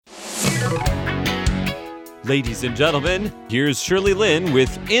Ladies and gentlemen, here's Shirley Lin with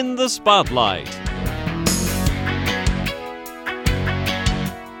In the Spotlight.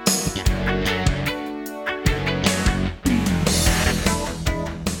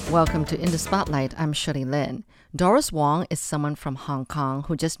 Welcome to In the Spotlight. I'm Shirley Lin. Doris Wong is someone from Hong Kong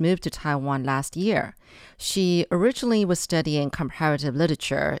who just moved to Taiwan last year. She originally was studying comparative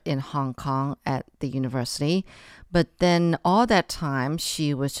literature in Hong Kong at the university, but then all that time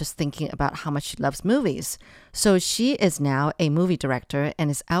she was just thinking about how much she loves movies. So she is now a movie director and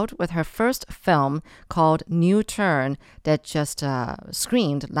is out with her first film called New Turn that just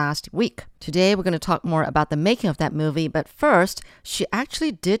screened last week. Today we're going to talk more about the making of that movie, but first, she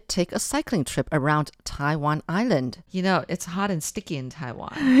actually did take a cycling trip around Taiwan Island. You know, it's hot and sticky in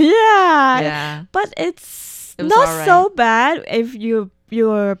Taiwan. Yeah. But it's It was not all right. so bad if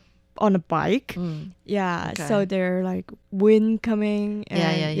you're on a bike. Yeah. Okay. So there like wind coming.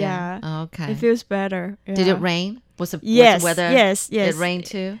 And Yeah. Oh, okay. It feels better. Did yeah. it rain? Was the Yes. weather? Yes. It rained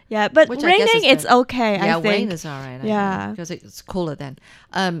too? Yeah, but Which I guess raining is it's good. okay. Yeah, I think. rain is all right. Yeah. Because it's cooler then.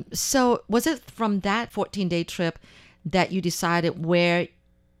 So was it from that 14-day trip that you decided where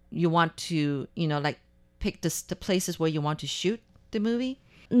you want to, like pick the places where you want to shoot the movie?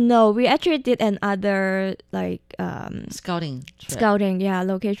 No, we actually did another like Scouting trip.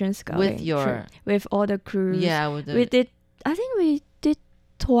 location scouting With your- trip with all the crews. Yeah, with the, We did. I think we did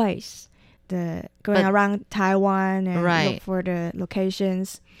twice. Going But- around Taiwan and Right. look for the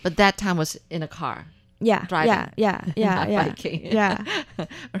locations. but that time was in a car. Yeah, Driving. yeah, Not yeah. biking. Yeah.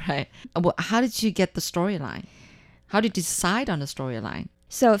 Right. Well, how did you get the storyline? How did you decide on the storyline?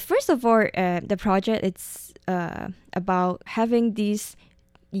 So first of all, the project it's about having these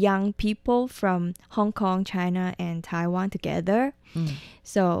young people from Hong Kong, China, and Taiwan together.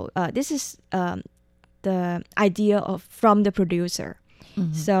 So this is the idea from the producer.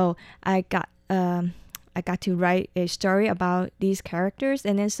 So I got to write a story about these characters,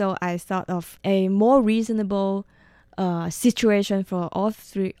 and then so I thought of a more reasonable situation for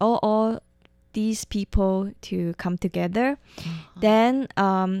all these people to come together. Then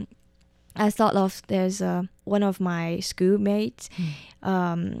I thought of there's one of my schoolmates.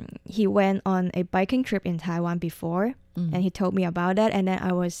 He went on a biking trip in Taiwan before, and he told me about that, and then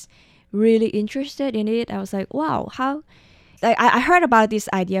I was really interested in it. I was like, wow, how. Like I heard about this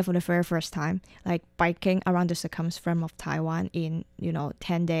idea for the very first time, like biking around the circumference of Taiwan in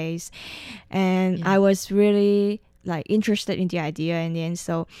 10 days, and I was really like interested in the idea, and then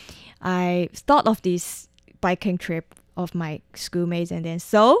so I thought of this biking trip of my schoolmates, and then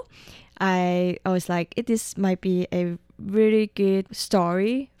so I was like, this might be a really good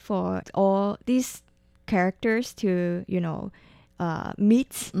story for all these characters to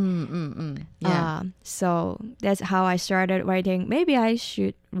meet. Yeah. So that's how I started writing. Maybe I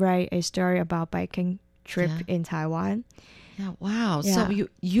should write a story about biking trip in Taiwan. Yeah. Wow. Yeah. So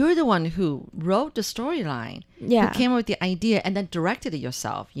you're the one who wrote the storyline. Yeah. Who came up with the idea and then directed it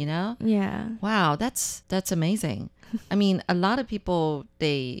yourself, Yeah. Wow, that's amazing. I mean, a lot of people,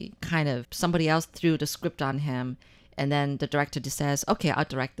 they somebody else threw the script on him and then the director just says, okay, I'll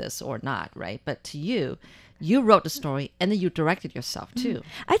direct this or not, right? But to you wrote the story and then you directed yourself too.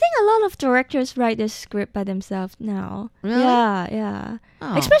 I think a lot of directors write the script by themselves now. Really? Yeah.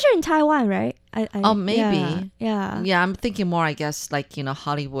 Oh. Especially in Taiwan, right? Oh, maybe. Yeah. Yeah, I'm thinking more, I guess, like,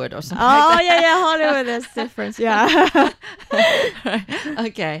 Hollywood or something Oh, like that. yeah. Hollywood is different. Yeah.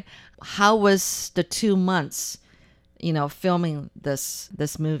 Okay. How was the 2 months, filming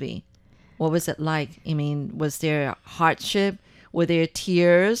this movie? What was it like? I mean, was there hardship? Were there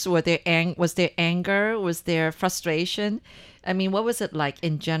tears? Was there anger? Was there frustration? I mean, what was it like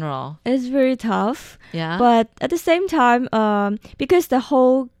in general? It's very tough. Yeah. But at the same time, because the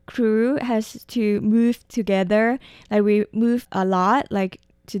whole crew has to move together, like we move a lot. Like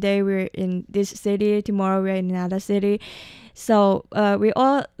today we're in this city, tomorrow we're in another city. So we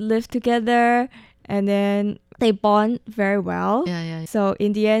all live together, and then they bond very well. Yeah. So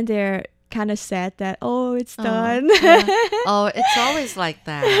in the end, they're kind of sad that it's done. Yeah. Oh, it's always like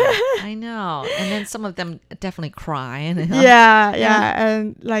that. I know. And then some of them definitely cry. Yeah,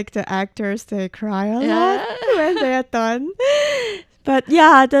 and like the actors, they cry a lot when they are done. But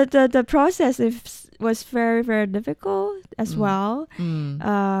yeah, the process was very, very difficult as well.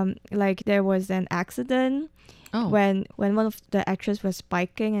 Like there was an accident when one of the actors was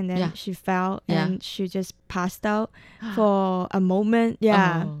biking, and then she fell and she just passed out for a moment.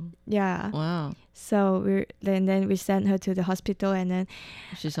 Yeah. Wow. So then we sent her to the hospital, and then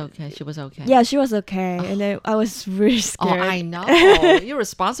she's okay. She was okay. Yeah, she was okay. And then I was really scared. Oh, I know. You're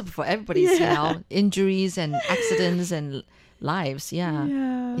responsible for everybody's injuries and accidents and lives. Yeah.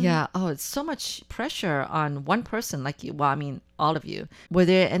 Yeah. Yeah. Oh, it's so much pressure on one person like you. Well, I mean, all of you. Were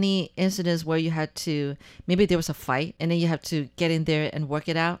there any incidents where you had to, maybe there was a fight and then you have to get in there and work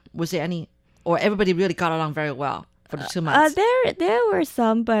it out? Was there any, or everybody really got along very well for the 2 months? There were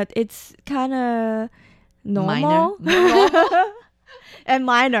some, but it's kind of normal. Normal? And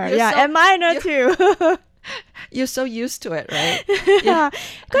minor. You're Yeah, so- and minor too. You're so used to it, right? Yeah,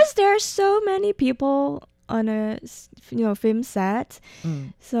 because there are so many people on a film set.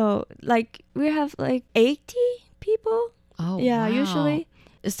 Mm. So like we have like 80 people. Oh, Yeah, wow. usually.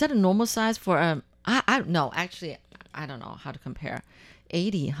 Is that a normal size for I no, actually I don't know how to compare.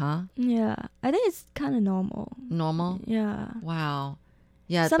 80, huh? Yeah, I think it's kind of normal. Normal? Yeah. Wow.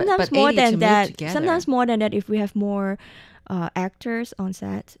 Yeah, Sometimes but more 80 to than move that. together. Sometimes more than that if we have more actors on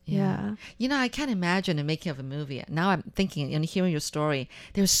set. Yeah. You know, I can't imagine the making of a movie. Now I'm thinking and hearing your story,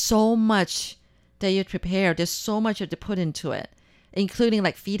 there's so much that you prepare. There's so much you have to put into it, including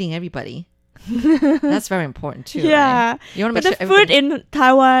like feeding everybody. That's very important too. Yeah. Right? You want to But make the sure food everybody... in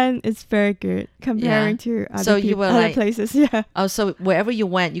Taiwan is very good comparing Yeah. to other, So you were other like- places. Yeah. Oh, so wherever you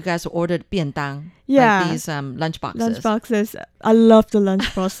went, you guys ordered 便当, Yeah. like these lunch boxes. Lunch boxes. I love the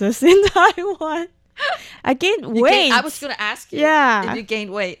lunch boxes in Taiwan. I gained You weight. gained- I was going to ask you Yeah. if you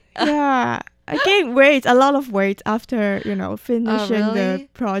gained weight. Yeah. I gained weight, a lot of weight after, finishing really? the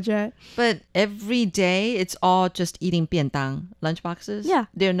project. But every day, it's all just eating 便当 lunch boxes? Yeah.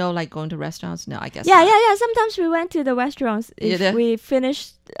 There are no like going to restaurants? No, I guess Yeah, not. yeah. Sometimes we went to the restaurants You if did? we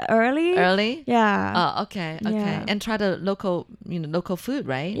finished early. Early? Yeah. Oh, okay, okay. Yeah. And try the local food,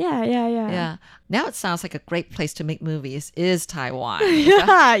 right? Yeah. Yeah. Now it sounds like a great place to make movies is Taiwan.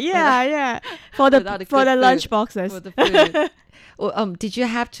 Yeah. For Without the the good lunch food. boxes. For the food. Well, did you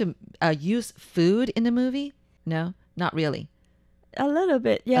have to use food in the movie? No, not really. A little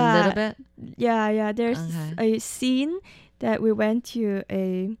bit. Yeah. A little bit? Yeah. There's Okay. a scene that we went to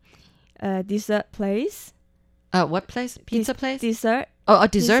a dessert place. What place? Pizza place? Dessert. Oh, a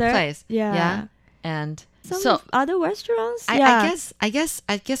dessert place. Yeah. Yeah. And Some so other restaurants. I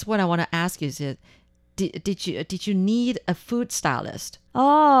guess what I want to ask you is that did you need a food stylist?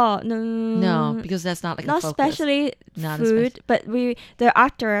 Oh No, because that's not like not a focus. especially Not food, but the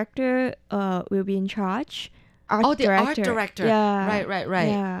art director will be in charge. The art director. Yeah. Right.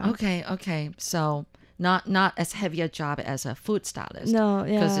 Yeah. Okay. So not as heavy a job as a food stylist. No,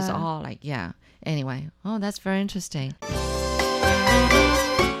 yeah. Because it's all like, yeah. Anyway, that's very interesting.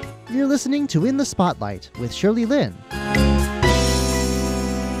 You're listening to In the Spotlight with Shirley Lin.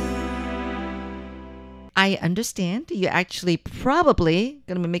 I understand you're actually probably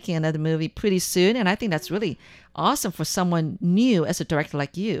going to be making another movie pretty soon. And I think that's really awesome for someone new as a director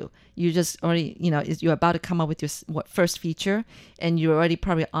like you. You just already, you're about to come up with your first feature and you're already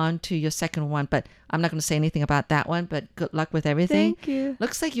probably on to your second one. But I'm not going to say anything about that one, but good luck with everything. Thank you.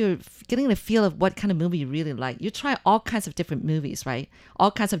 Looks like you're getting the feel of what kind of movie you really like. You try all kinds of different movies, right?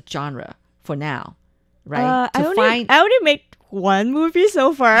 All kinds of genre for now, right? I only made one movie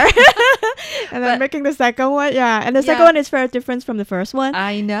so far. And I'm making the second one. Yeah. And the second one is very different from the first one.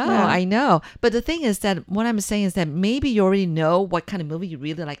 I know. But the thing is that what I'm saying is that maybe you already know what kind of movie you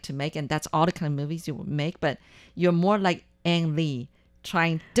really like to make, and that's all the kind of movies you will make, but you're more like Ang Lee,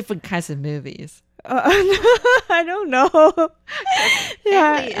 trying different kinds of movies. I don't know.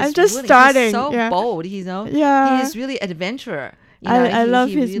 Yeah, I'm just starting. He's so yeah. bold, Yeah. He is really adventurer. I love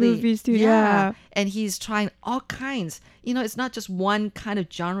his movies too. Yeah. And he's trying all kinds. It's not just one kind of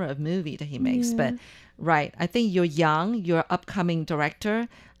genre of movie that he makes, but right. I think you're young, you're upcoming director.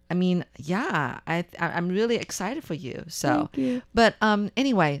 I mean, yeah, I'm really excited for you. So, Thank you. But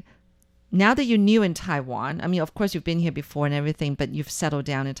anyway, now that you're new in Taiwan, I mean, of course you've been here before and everything, but you've settled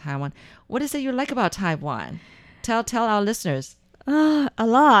down in Taiwan. What is it you like about Taiwan? Tell our listeners. A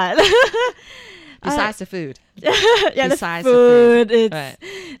lot. Besides the food. Yeah, Besides the the food, food. it's Right.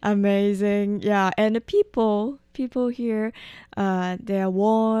 amazing. Yeah, and the people here, they're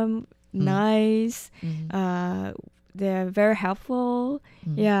warm, nice. They're very helpful.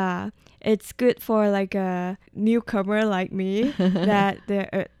 Yeah, it's good for like a newcomer like me that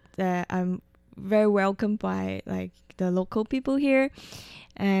I'm very welcomed by like the local people here,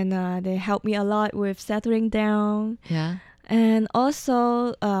 and they help me a lot with settling down. Yeah. And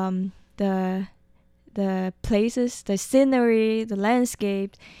also the places, the scenery, the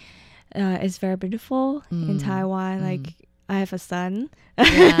landscape is very beautiful in Taiwan. Like I have a son.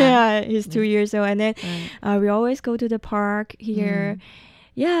 Yeah, he's 2 years old, and then we always go to the park here.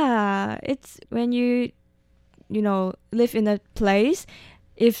 Yeah, it's when you live in a place.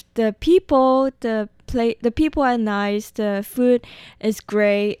 If the people are nice, the food is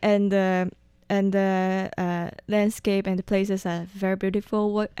great, and the and the landscape and the places are very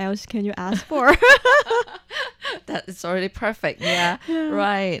beautiful. What else can you ask for? That is already perfect. Yeah.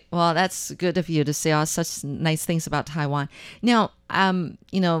 Right. Well, that's good of you to say all such nice things about Taiwan. Now,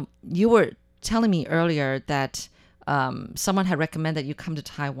 you were telling me earlier that someone had recommended you come to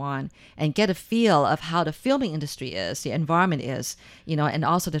Taiwan and get a feel of how the filming industry is, the environment is, and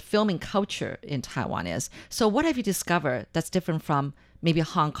also the filming culture in Taiwan is. So what have you discovered that's different from maybe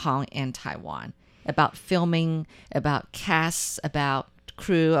Hong Kong and Taiwan about filming, about casts, about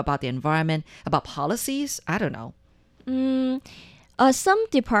crew, about the environment, about policies? I don't know. Some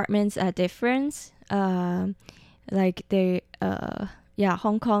departments are different. Like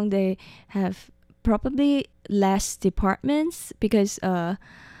Hong Kong, they have probably less departments because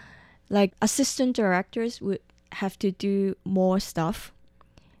like assistant directors would have to do more stuff.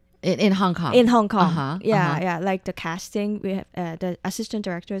 In Hong Kong? In Hong Kong. Uh-huh, Yeah. Like the casting, we have the assistant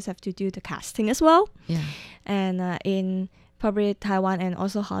directors have to do the casting as well. Yeah. And in probably Taiwan and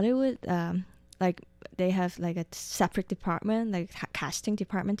also Hollywood, like they have like a separate department, like casting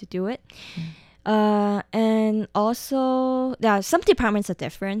department to do it. And also, some departments are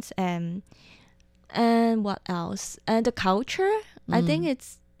different. And what else? And the culture, I think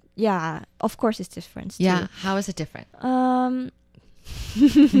it's, of course it's different too. Yeah. How is it different?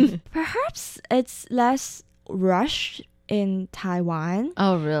 Perhaps it's less rush in Taiwan.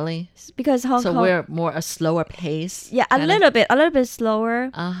 Oh, really? Because Hong Kong. So we're more a slower pace? Yeah, a little bit slower.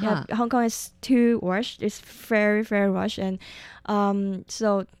 Uh-huh. Yeah, Hong Kong is too rushed. It's very, very rushed. And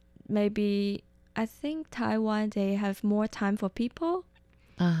so maybe I think Taiwan, they have more time for people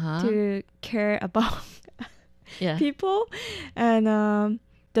to care about people. And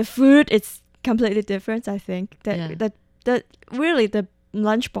the food is completely different, I think. Really, the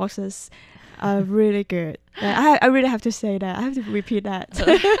lunch boxes are really good. I really have to say that. I have to repeat that.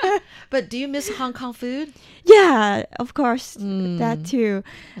 But do you miss Hong Kong food? Yeah, of course. That too.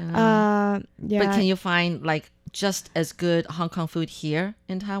 Yeah. But can you find like just as good Hong Kong food here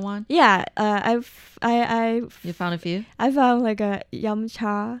in Taiwan? Yeah. You found a few? I found like a yum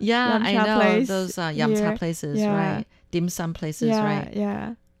cha. Yeah, yum I cha know place those yum cha places, right? Dim sum places, right?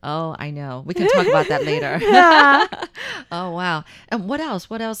 Yeah. Oh, I know. We can talk about that later. Yeah. Oh, wow. And what else?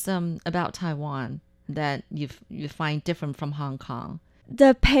 What else about Taiwan that you find different from Hong Kong?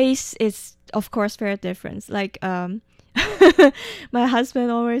 The pace is, of course, very different. Like my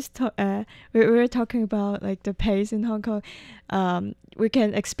husband always we were talking about like the pace in Hong Kong. We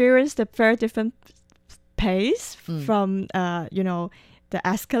can experience the very different pace from the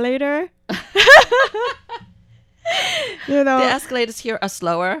escalator. The escalators here are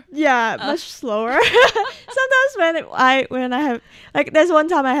slower. Yeah, much slower. Sometimes when I have like, there's one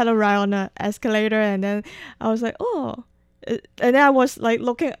time I had a ride on an escalator and then I was like, oh, and then I was like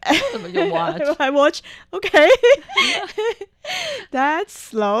looking at your watch. my watch. Okay, that's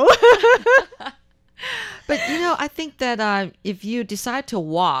slow. But I think that if you decide to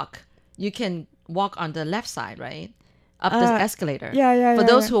walk, you can walk on the left side, right? Up the escalator. Yeah. For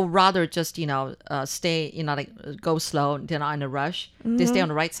those who rather just, stay, like go slow, they're not in a rush, they stay on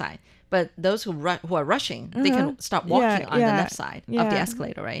the right side. But those who are rushing, they can start walking on the left side of the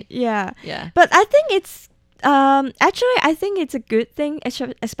escalator, right? Yeah. Yeah. But I think it's, actually, I think it's a good thing,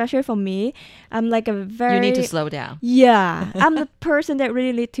 especially for me. I'm like a very... You need to slow down. Yeah. I'm the person that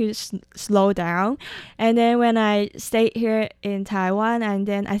really need to slow down. And then when I stay here in Taiwan, and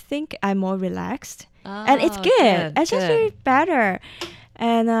then I think I'm more relaxed. And it's good. It's actually better.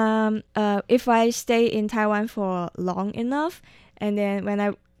 And if I stay in Taiwan for long enough, and then when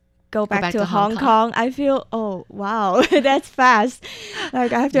I go back to Hong Kong, I feel, oh, wow, that's fast.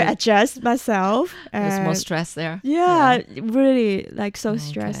 Like I have to adjust myself. There's more stress there. Yeah, really, like so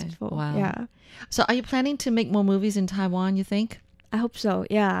stressful. Wow. Yeah. So are you planning to make more movies in Taiwan, you think? I hope so,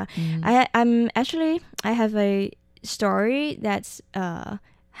 yeah. I have a story that's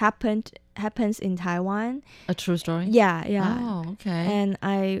happens in Taiwan. A true story? Yeah. Oh, okay. And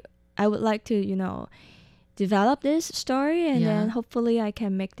I would like to, develop this story, and then hopefully I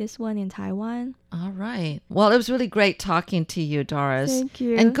can make this one in Taiwan. All right. Well, it was really great talking to you, Doris. Thank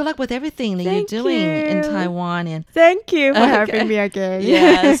you. And good luck with everything that you're doing in Taiwan. And thank you for having me again.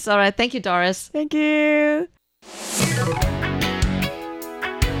 Yes. All right. Thank you, Doris. Thank you.